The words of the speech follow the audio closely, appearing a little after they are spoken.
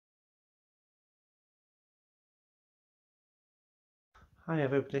Hi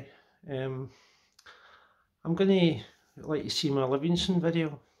everybody. I'm going to let you see my Livingston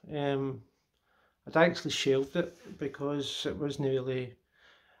video. I'd actually shelved it because it wasn't really...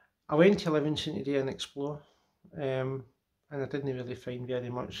 I went to Livingston today and explore, and I didn't really find very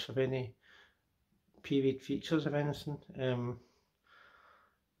much of any period features of anything. And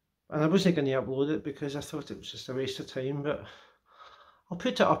I wasn't going to upload it because I thought it was just a waste of time, but I'll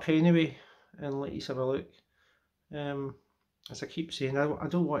put it up anyway and let you have a look. As I keep saying, I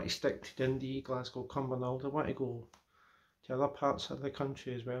don't want to stick to Dundee, Glasgow, Cumbernauld. I want to go to other parts of the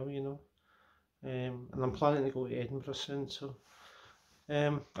country as well, you know. And I'm planning to go to Edinburgh soon, so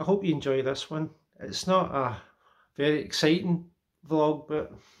I hope you enjoy this one. It's not a very exciting vlog,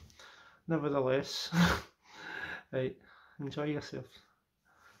 but nevertheless, right, enjoy yourself.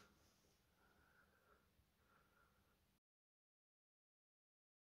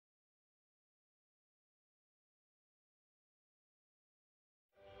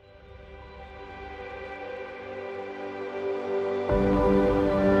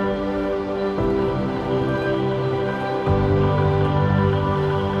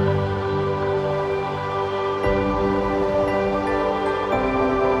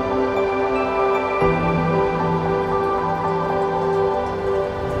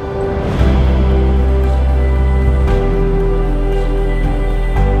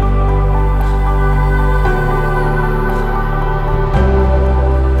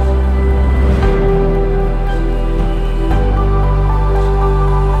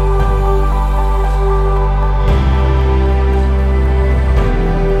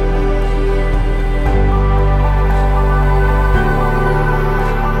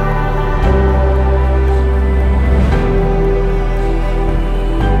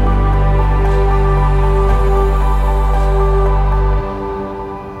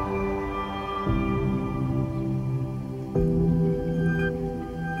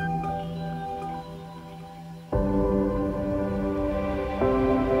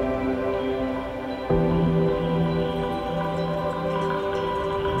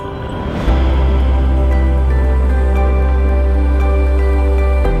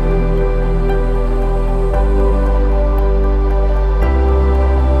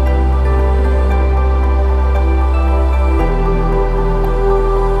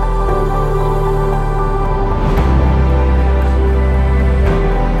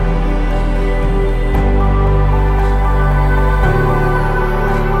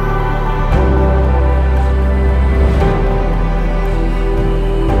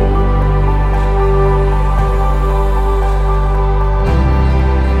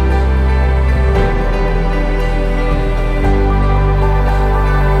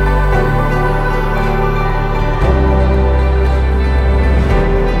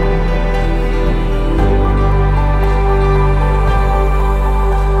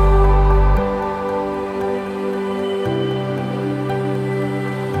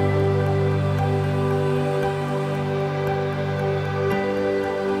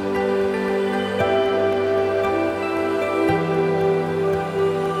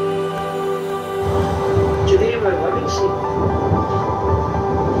 Livingston.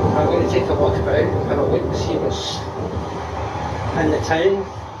 I'm going to take a walk about and have a look and see what's in the town.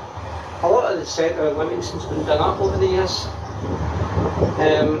 A lot of the centre of Livingston's been done up over the years.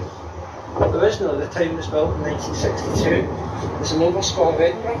 Originally the town was built in 1962 as an overspa of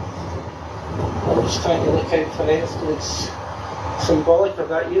Edinburgh. I'm just trying to look out for anything that's symbolic of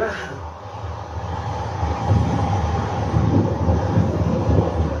that era.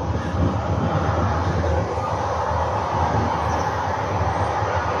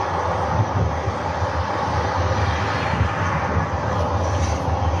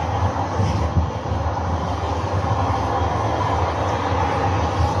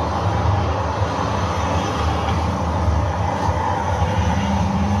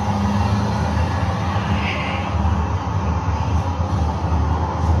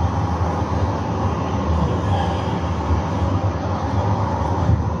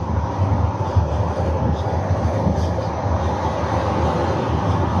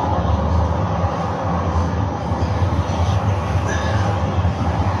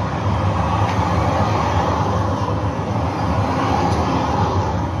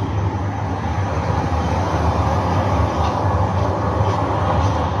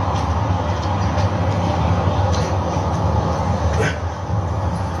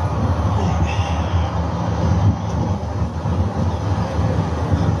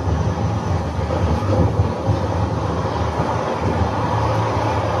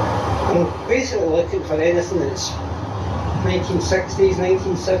 I'm basically looking for anything that's 1960s,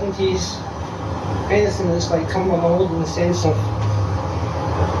 1970s, anything that's like Cumbernauld in the sense of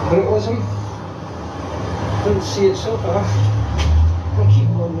brutalism. Don't see it so far. I'll keep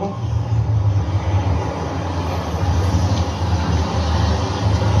going though.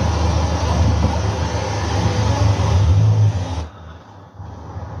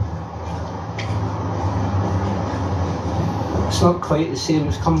 It's not quite the same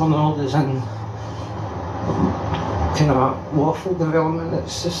as Cumbernauld as in kind of waffle development.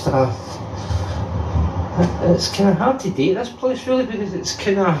 It's just it's kind of hard to date this place really, because it's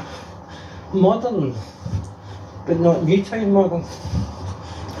kind of modern but not new time modern.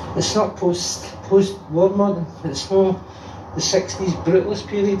 It's not post-war modern, it's more the 60s brutalist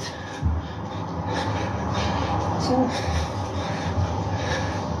period. So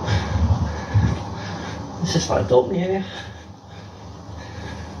it's just like a Dalton area.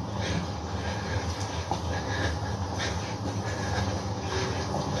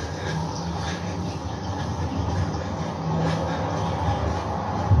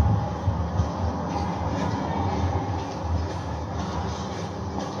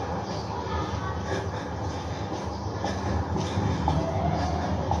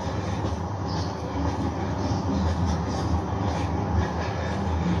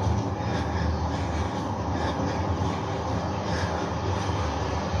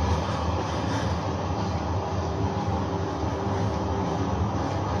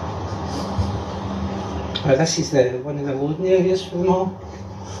 This is one of the loading areas for the mall.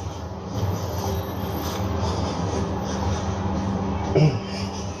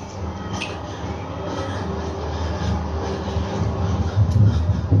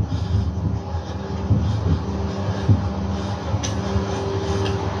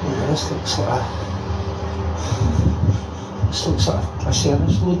 This looks like a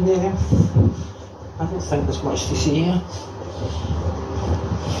service loading area. I don't think there's much to see here.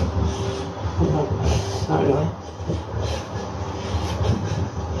 Not really.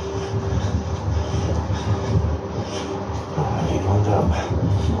 Oh, I need one up.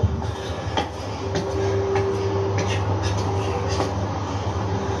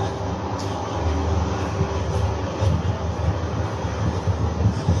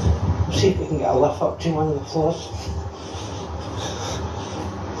 See if we can get a lift up to one of the floors.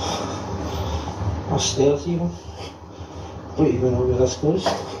 Or stairs even. Don't even know where this goes.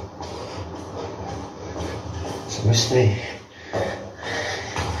 It's a mystery.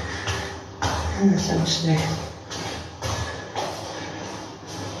 It's a mystery.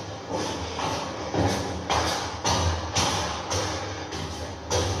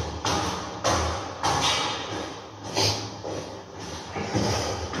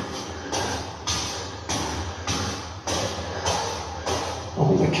 I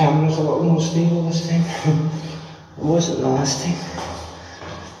hope the camera's a little more stable this time. It wasn't the last time.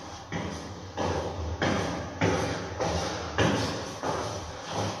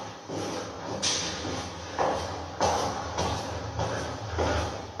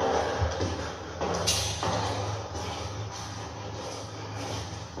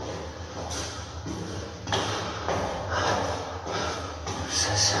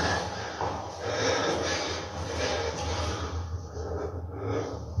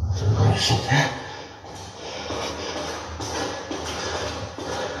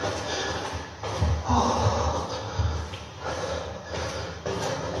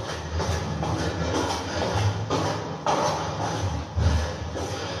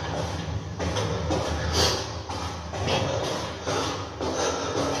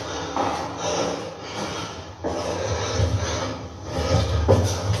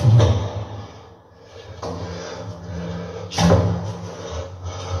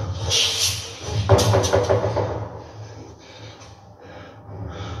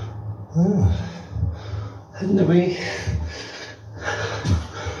 Hidden away.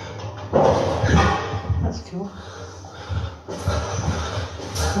 That's cool.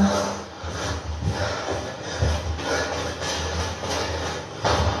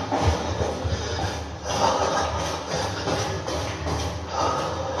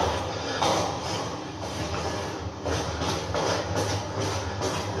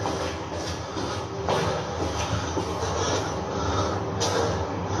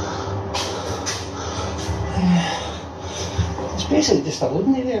 Basically just a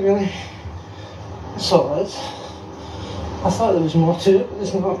loading area really. That's all it is. I thought there was more to it, but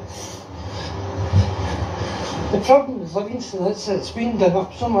there's not. The problem with Livingston is that it's been done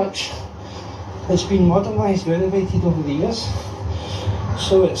up so much. It's been modernised, renovated over the years.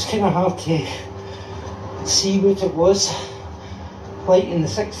 So it's kind of hard to see what it was like in the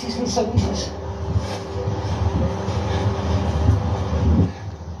 60s and 70s.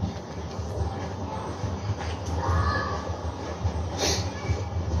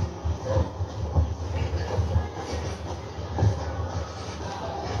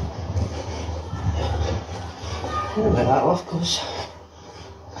 that lift goes.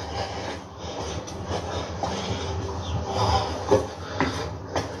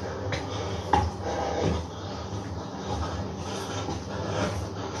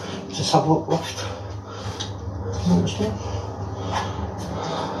 Just have a look lift.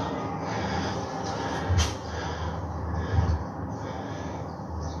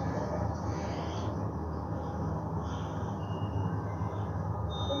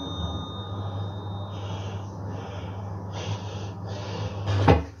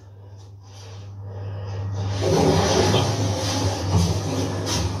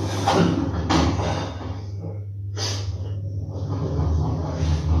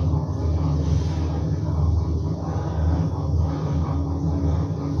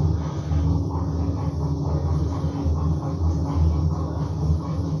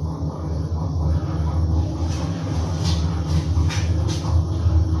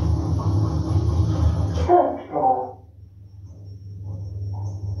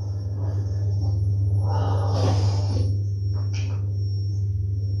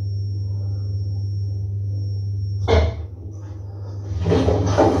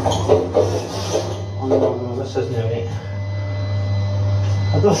 No, this isn't right.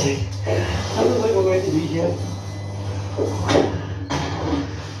 I don't think we're going to be here.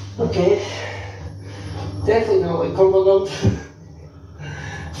 Okay. Definitely not like Cumberland.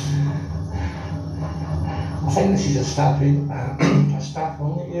 I think this is a staff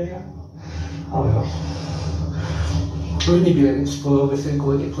only area. Oh well. We wouldn't be able to explore without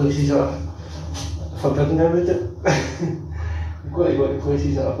going to places that are forbidden now, would it? We've got to go to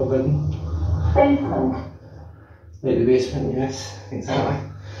places that are forbidden. Basement. Like the basement, yes, exactly.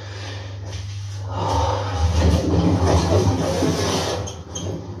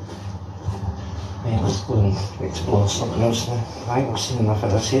 Right, let's go and explore something else now. I think I've seen enough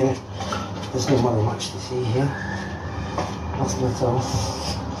of this area. There's not really much to see here. Nothing at all.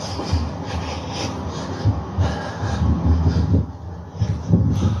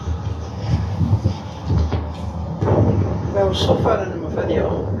 Well, so far into my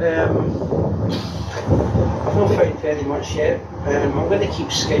video, I've not found very much yet. I'm going to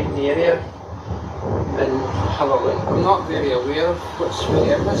keep scouting the area and have a look. I'm not very aware of what's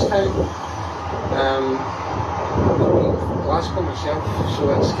really in this town. I've been to Glasgow myself, so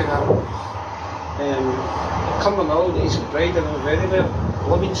it's kind of Cumbernauld, East Bride I know very well.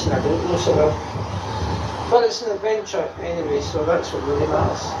 Livingston I don't know so well. But it's an adventure anyway, so that's what really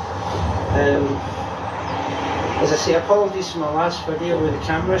matters. As I say, apologies for my last video with the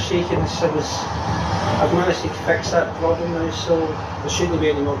camera shaking. I've managed to fix that problem now, so there shouldn't be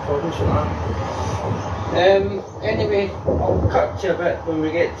any more problems with that. Anyway, I'll cut to a bit when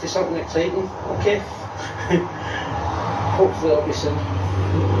we get to something exciting, okay? Hopefully it'll be soon.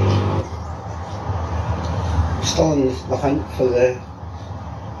 Still in the hunt for the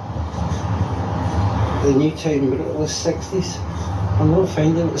Newtown Brutalist 60s. I'm not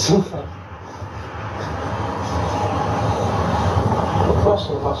finding it so far. Cross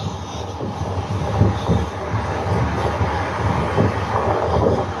over.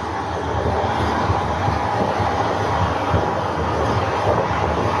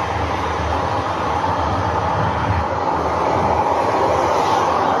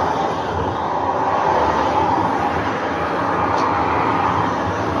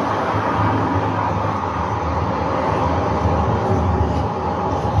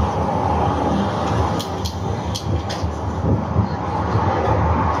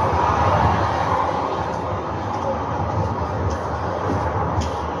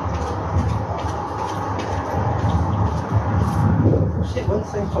 One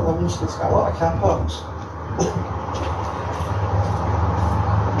thing for Livingston's got a lot of car parks.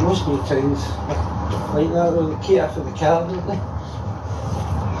 Most new towns like that, they cater for the car, don't they?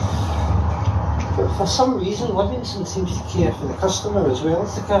 But for some reason Livingston seems to care for the customer as well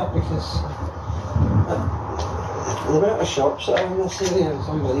as the car, because the amount of shops that are in this area is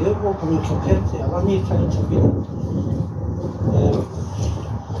unbelievable. I mean, compared to other new towns I've been in.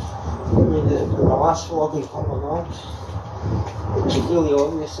 My last vlog in Cumbernauld, it was really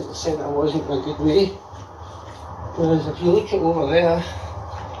obvious that the centre wasn't in a good way. Whereas if you look at over there,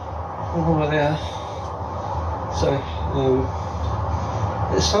 so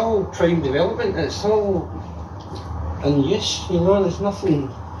it's all prime development, it's all in use, you know, there's nothing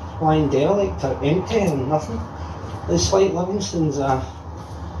lying derelict or empty and nothing. It's like Livingston's a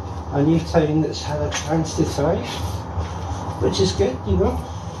new town that's had a chance to thrive, which is good, you know.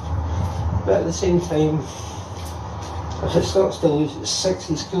 But at the same time, if it starts to lose its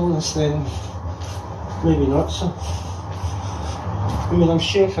 60s coolness, then maybe not so. I mean, I'm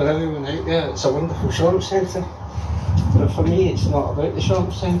sure for everyone out there it's a wonderful shopping centre. But for me it's not about the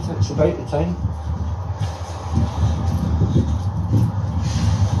shopping centre, it's about the town.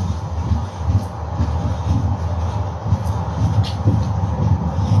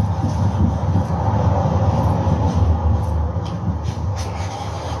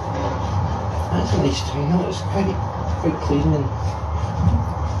 That's a nice town, it's quite clean and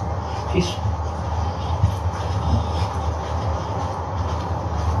peaceful.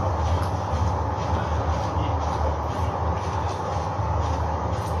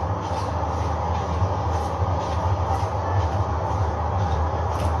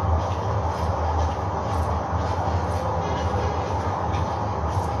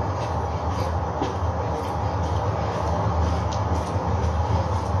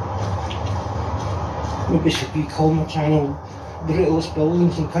 Maybe should be call my channel Brutalist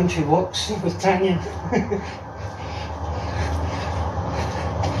Buildings and Country Walks with Tanya.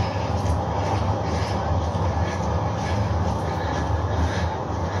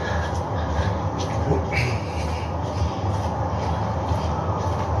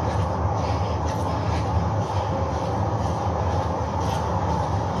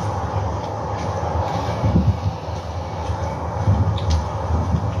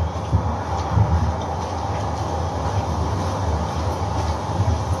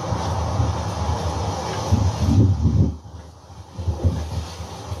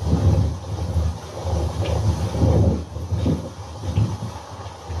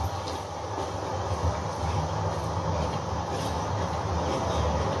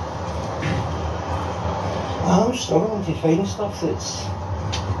 I'm struggling to find stuff that's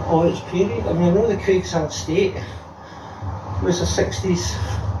of its period. I mean, I know the Craigside Estate was a 60s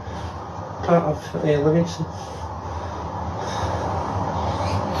part of Livingston.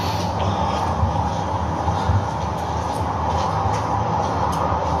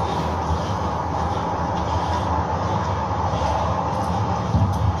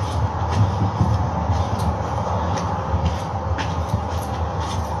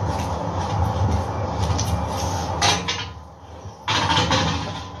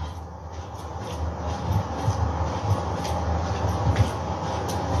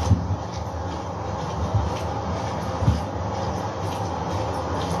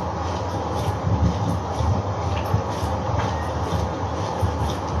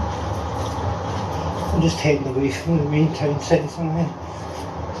 I'm just heading away from the main town centre now,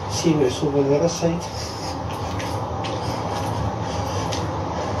 see what's over the other side.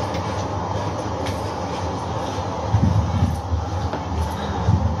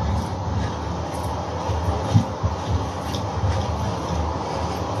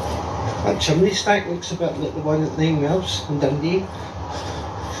 That chimney stack looks a bit like the one at 9 Mills in Dundee.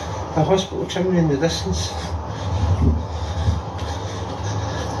 A hospital chimney in the distance.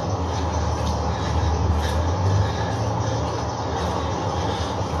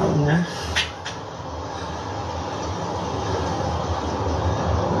 There.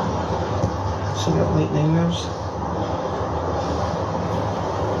 So got like 9 Mills.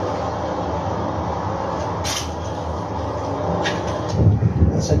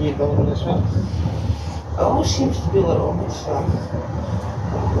 That's a new building as well. It all seems to be a little almost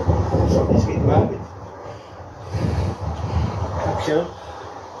somebody's getting married. Okay.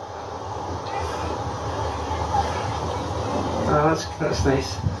 Oh, that's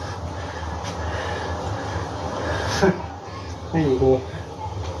nice. There you go.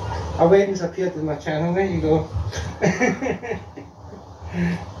 A wedding's appeared in my channel, there you go.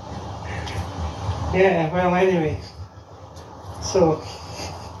 Yeah, well anyway. So,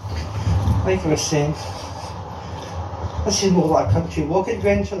 like I was saying, this is more like a country walk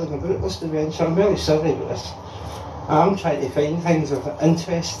adventure than a Brutalist adventure. I'm really sorry about this. I'm trying to find things of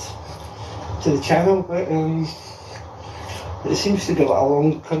interest to the channel, but it seems to be like a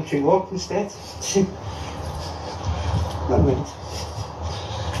long country walk instead. Never mind.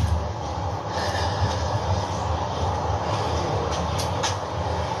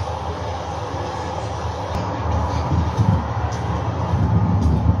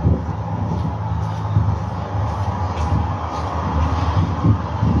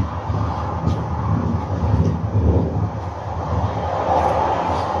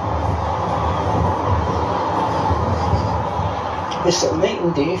 It's a night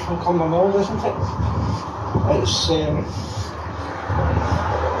and day from Cumbernauld, isn't it? It's, I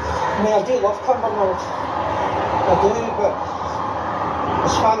mean, I do love Cumbernauld, I do, but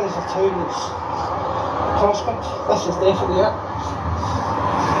as far as the town is prospered, this is definitely it.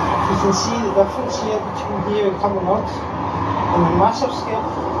 You can see the difference here between here and Cumbernauld on a massive scale.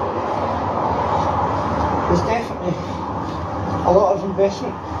 There's definitely a lot of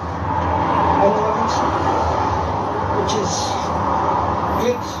investment in Livingston, which which is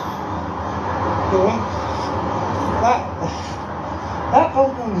good. You know, that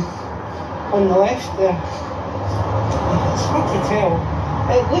building on the left there, it's hard to tell.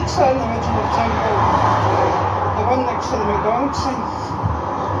 It looks like an original town hall, the one next to the McDonald's sign.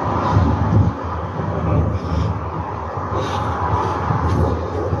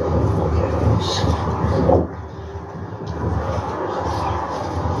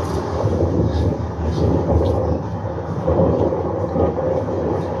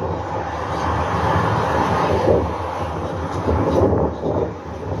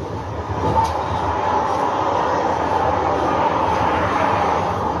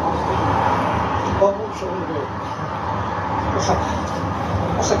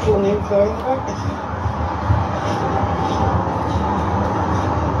 That's a cool name for it.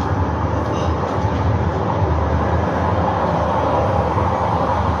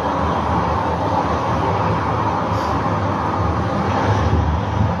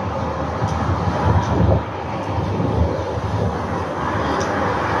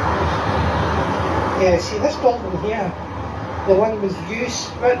 Yeah, see this building here, the one with use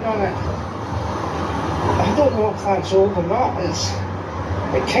written on it, I don't know if that's old or not.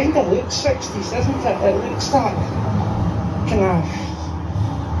 It kind of looks 60s, doesn't it? It looks that kind of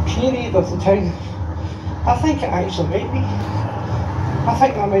period of the town. I think it actually might be. I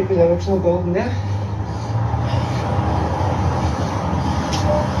think that might be the original building there.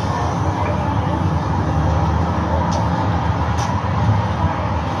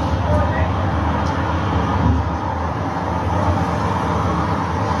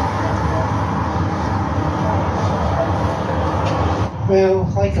 Well,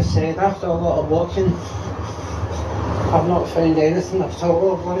 like I said, after a lot of walking, I've not found anything at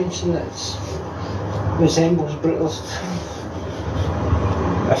all of Livingston that resembles Brutalist.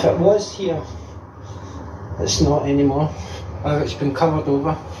 If it was here, it's not anymore. Or it's been covered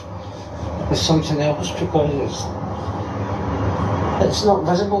over with something else because it's not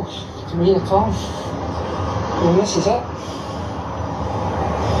visible to me at all. And this is it.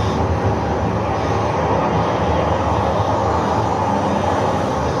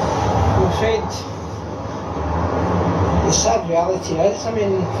 The sad reality is, I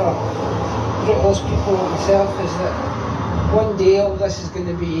mean, for Brutalist people like myself, is that one day all this is going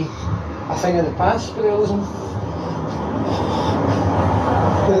to be a thing of the past, Brutalism.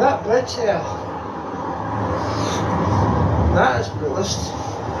 Now that bridge there, that is Brutalist.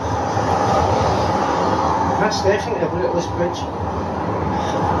 That's definitely a Brutalist bridge.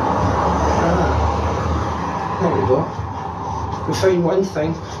 There we go. We found one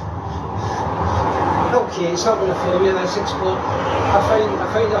thing. Okay, it's not going to fail me, this explore. I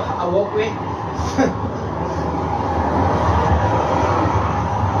found a walkway.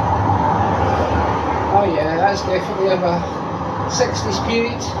 Oh yeah, that's definitely of a 60s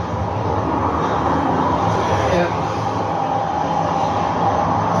period.